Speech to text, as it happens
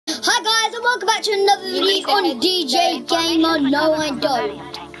Hi guys and welcome back to another video on DJ Gamer. No I don't.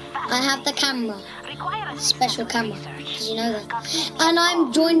 I have the camera. Special camera. Did you know that? And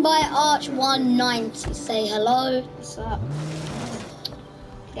I'm joined by Arch190. Say hello. What's up?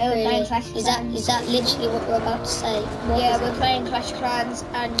 Yeah, we're Really? playing Clash Is Clans. that literally what we're about to say? We're playing Clash Clans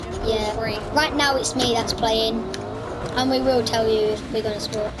and just free. Right now it's me that's playing. And we will tell you if we're gonna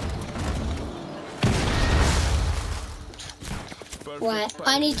sport. Right,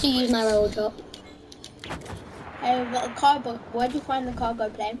 I need to use my roll drop. Hey, we've got a cargo. Where'd you find the cargo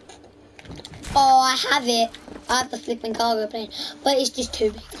plane? Oh, I have it. I have the flipping cargo plane, but it's just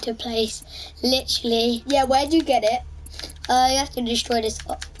too big to place. Literally. Yeah, where'd you get it? You have to destroy this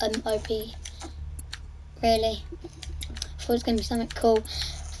OP. Really? I thought it was gonna be something cool.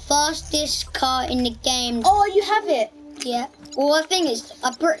 Fastest car in the game. Oh, you have it. Yeah. Well, the thing is,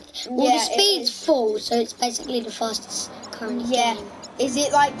 the speed's full, so it's basically the fastest car in the game. Is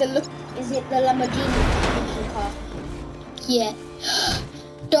it like Is it the Lamborghini car? Yeah.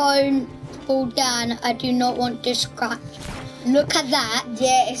 Don't fall down. I do not want to scratch. Look at that.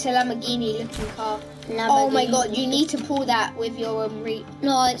 Yeah, it's a Lamborghini looking car. Oh my god, you need to pull that with your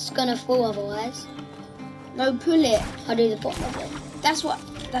No, it's gonna fall otherwise. No, pull it. I'll do the bottom of it. That's what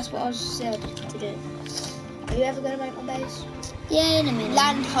I was said to do. Are you ever gonna make my base? Yeah, in a minute.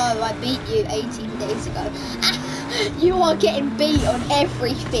 Land ho, I beat you 18 days ago. You are getting beat on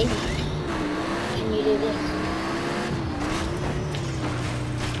everything. Can you do this?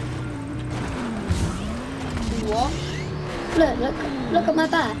 What? Look at my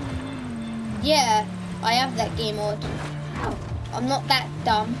back. Yeah, I have that game mod. Oh. I'm not that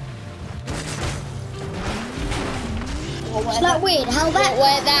dumb. It's like weird how that.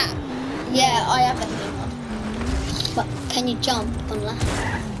 Where that? Yeah, I have that game mod. But can you jump on that?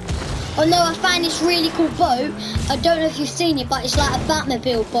 Oh no, I found this really cool boat. I don't know if you've seen it, but it's like a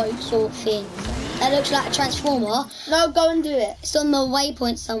Batmobile boat sort of thing. That looks like a transformer. No, go and do it. It's on the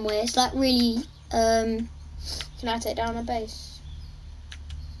waypoint somewhere. It's like really. Can I take down a base?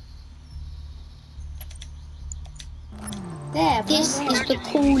 There. This is the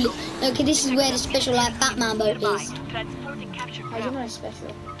cool. Look, this is where the special like Batman boat is. How do you know it's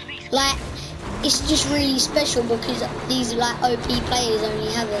special? Like, it's just really special because these like OP players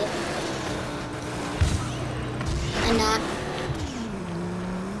only have it. And that.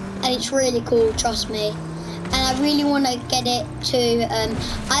 And it's really cool, trust me. And I really want to get it to,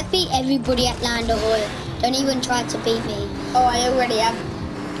 I beat everybody at Land Ahoy. Don't even try to beat me. Oh, I already have.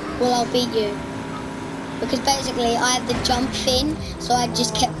 Well, I'll beat you. Because basically I have the jump thing, so I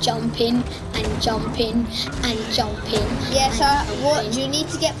just kept jumping and jumping and jumping. Yeah, so what, do you need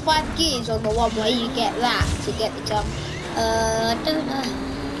to get 5 gears on the one where you get that to get the jump? I don't know.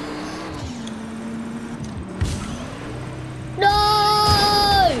 No!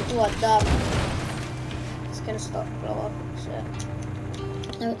 You are dumb. It's gonna stop blow up. So.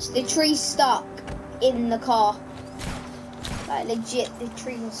 No, it's the tree's stuck in the car. Like legit, the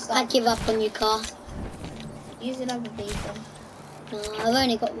tree was stuck. I give up on your car. Use another beacon. No, I've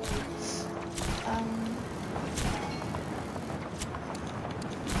only got one.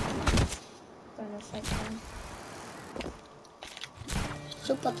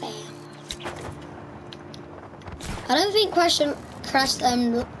 Super Bear. I don't think Crash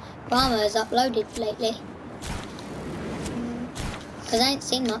Rama has uploaded lately. Because I ain't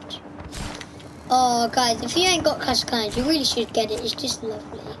seen much. Oh guys, if you ain't got Clash Clans, you really should get it. It's just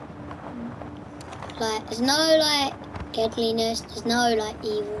lovely. Like, there's no like deadliness, there's no like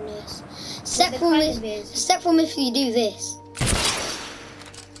evilness. Except from if you do this.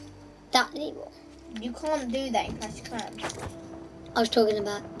 That's evil. You can't do that in Clash Clans. I was talking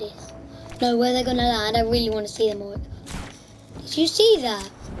about this. No, where they're gonna land, I really want to see them all. Did you see that?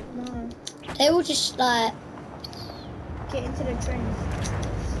 No. They all just like... Get into the train.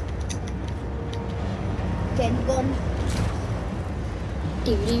 Get in the bomb.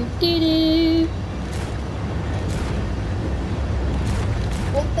 Do-do-do-do.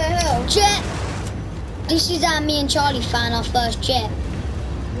 What the hell? Jet! This is me and Charlie found our first jet.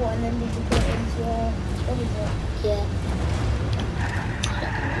 What, and then did you get into your orbiter? Yeah.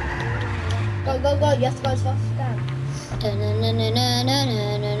 Go, go, go. You have to go as fast as you can.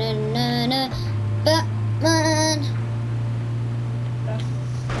 Da-na-na-na-na-na-na-na-na-na. Batman!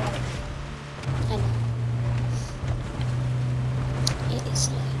 I know. It is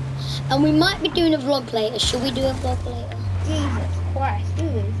slow. And we might be doing a vlog later. Should we do a vlog later? Jesus Christ, who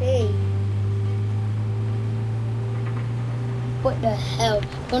is he? What the hell?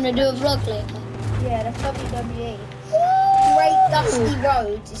 Want to do a vlog later? Yeah, that's WWE. Great dusty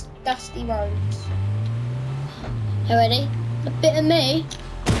roads. It's dusty roads. You ready? A bit of me.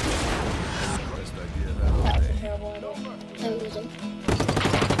 No, it wasn't.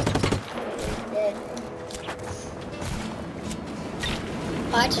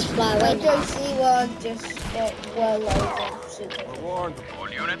 I just fly away. Just got well loaded. Warned. All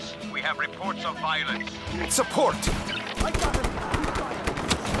units, we have reports of violence. Support!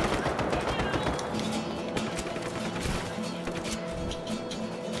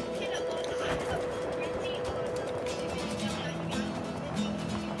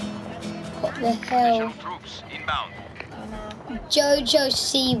 What the hell? Troops inbound. Jojo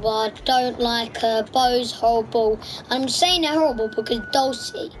Siwa, don't like her. Bo's horrible. I'm saying they're horrible because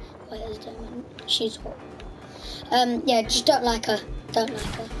Dulcie, wait, is that one? She's horrible. Yeah, just don't like her. Don't like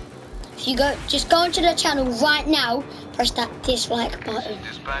her. If you just go onto the channel right now, press that dislike button,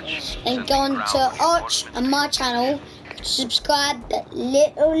 Dispatch. and go onto Arch and my channel, subscribe, that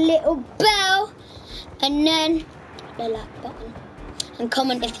little bell, and then the like button, and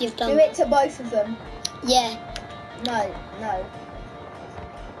comment if you've done Do it to both of them. Yeah. No.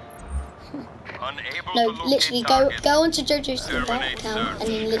 Unable No, to locate literally target. go onto JoJo's Terminate account search. and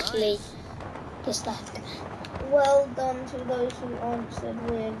then literally just left. Well done to those who answered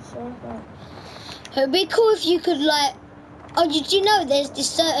with so far. It'd be cool if you could like. Oh, did you know there's this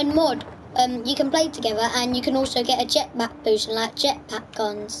certain mod? You can play together and you can also get a jetpack boost and like jetpack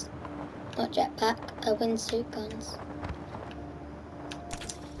guns, not jetpack, windsuit guns.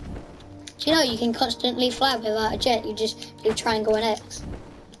 Do you know you can constantly fly without a jet? You just do triangle and X.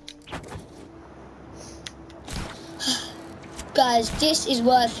 Guys, this is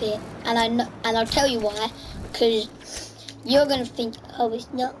worth it, and I'll tell you why. Because you're gonna think, oh, it's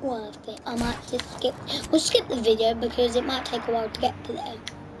not worth it. I might just we'll skip the video because it might take a while to get to there.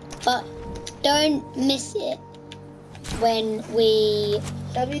 But don't miss it when we.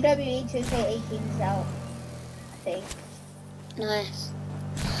 WWE 2K18 is out, I think. Nice.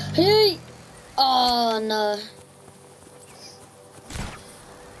 Hey! Oh no.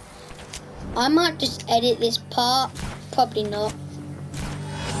 I might just edit this part. Probably not.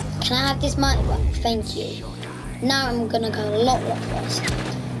 Can I have this mic back? Thank you. Now I'm gonna go a lot faster.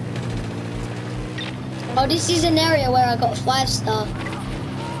 Oh, this is an area where I got a 5-star. I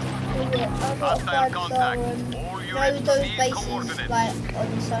got a 5-star one. You know those bases like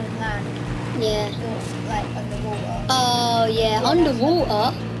on the southern land? Yeah. Like underwater. Oh yeah,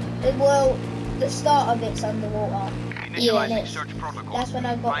 underwater. Well, the start of it's underwater. Initializing search protocol. That's when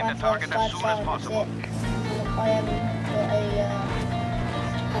I got Find my the first target as 5-star soon as and that's possible. it. I haven't got a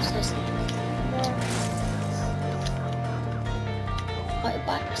I'm so sorry.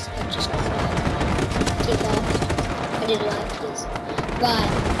 Motorbikes. I'm just gonna give up. I did like this. Right,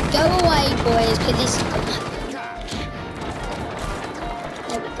 go away, boys, because this is gonna happen.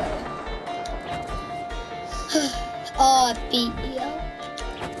 There we go. Oh, I beat you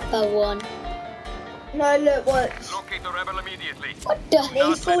by 1. No, look what. Locate the rebel immediately. What the?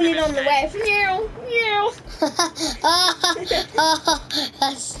 He's falling on the wave. Meow, meow.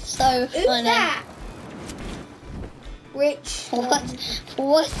 That's so Who's funny. that? Which? What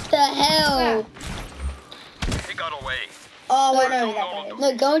the hell? He got away. Oh, I know who that is.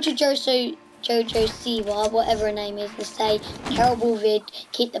 No, go into Jojo Siwa, whatever her name is, and say, terrible vid,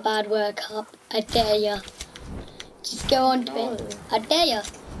 keep the bad work up. I dare ya. Just go on to it. I dare ya.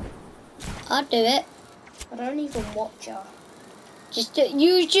 I'll do it. I don't even watch her. Just do it.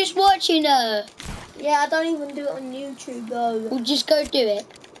 You just watching her. Yeah, I don't even do it on YouTube though. Well, just go do it.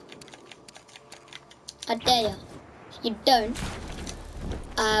 I dare ya. If you don't,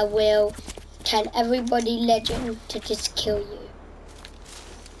 I will tell everybody legend to just kill you.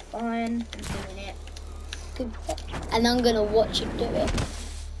 Fine, I'm doing it. Good. And I'm gonna watch you do it.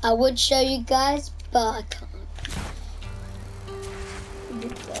 I would show you guys, but I can't.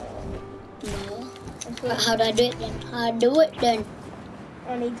 No. But how do I do it then? How do it then?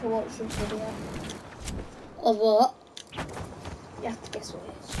 I need to watch this video. Of what? You have to guess what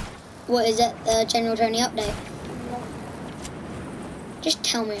it is. What is it? The General Tony update? Just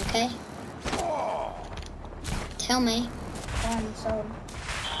tell me, okay? Tell me. Fine, so.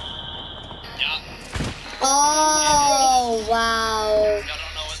 Oh, wow.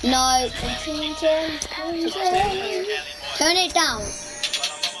 No. Turn it down.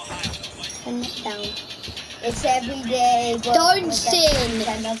 Turn it down. It's every day. Don't sing.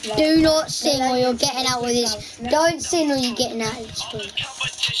 Do not sing or you're getting out with this. Don't sing or you're getting out of this room.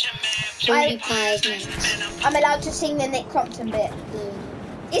 PewDiePie's names. I'm allowed to sing the Nick Crompton bit. No,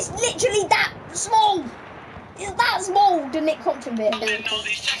 It's literally that small. It's that small, the Nick Crompton bit. no,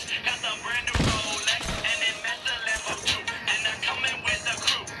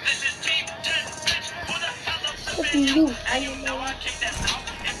 no.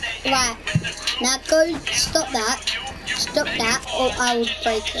 Right, now go stop that. Stop that, or I will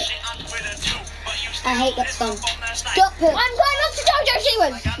break it. I hate that song. Stop it. I'm going on to JoJo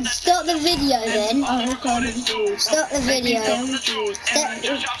Siwas. Stop the video then. Stop the video.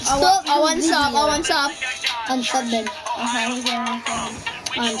 I want sub. I'm subbing. Okay,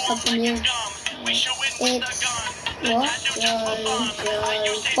 I'm subbing you. It's what?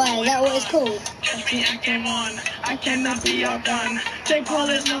 Why, is that what it's called? I cannot be your gun. J. Paul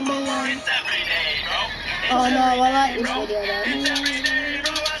is number 1. Oh no, I like this video though.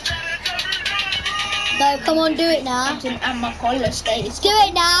 No, come on, do it now. And my collar stays. Do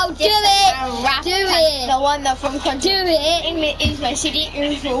it now, do it. Do it. The one that from country. Do it. English is my city. Do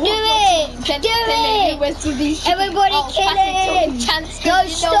it. Do it. Everybody kill him. No,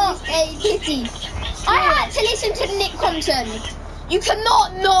 stop. Kitty. I had to listen to Nick Crompton. You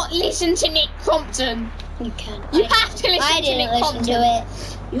cannot not listen to Nick Crompton. You can. You have to listen I to Nick didn't listen Crompton. to it.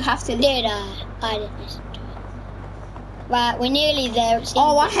 You have to listen. Did I didn't listen to it. Right, we're nearly there. It's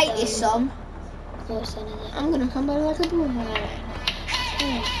Oh, I hate this song. What song is it? I'm gonna come back like a boomerang.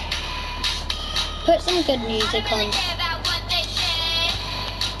 Put some good music on.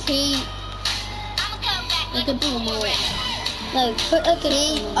 Keep like a boomerang. No, put a good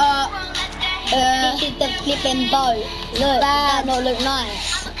this is the flipping boat. Look, does that not look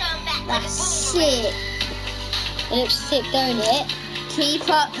nice? That's sick. It looks sick, don't it? Keep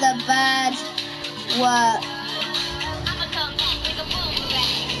up the bad work.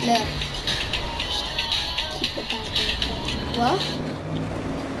 Look. Keep the bad work. What?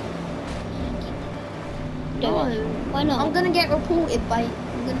 Do it. Why not? I'm gonna get reported by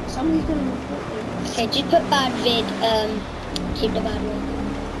somebody's gonna report me. Okay, just put bad vid, keep the bad work.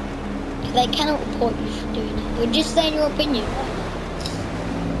 Because they cannot report you for doing it. You're just saying your opinion.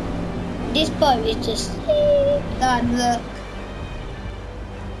 This boat is just... Dad, look.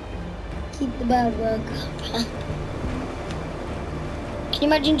 Keep the bad work up. Can you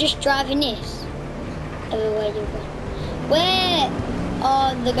imagine just driving this? Everywhere you go. Where?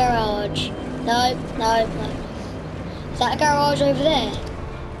 Oh, the garage. No. Is that a garage over there?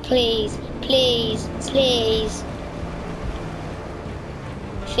 Please.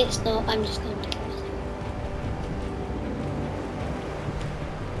 If it's not, I'm just going to kill myself.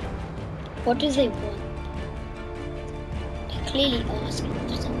 What do they want? They're clearly asking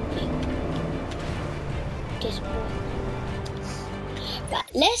for something. Just what?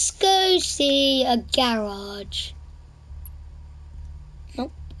 Right, let's go see a garage.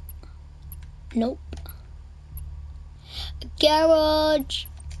 Nope. A garage.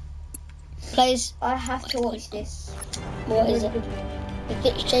 Place. I have to watch this. What is it? The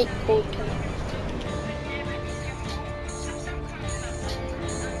thick shape called.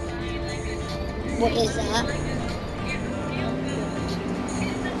 What is that?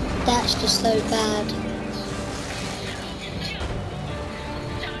 That's just so bad.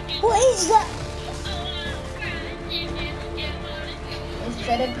 What is that?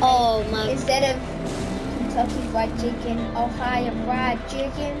 Instead of Kentucky Fried Chicken, Ohio Fried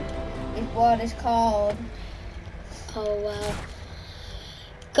Chicken is what it's called. Oh wow.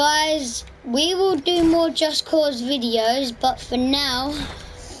 Guys, we will do more Just Cause videos, but for now,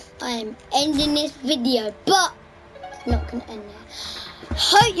 I am ending this video, but I'm not going to end it.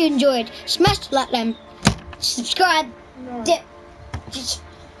 Hope you enjoyed. Smash the like button, subscribe, dip.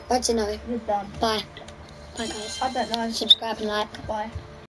 I don't know. You're done. Bye. Bye guys. I don't know. Subscribe and like. Bye.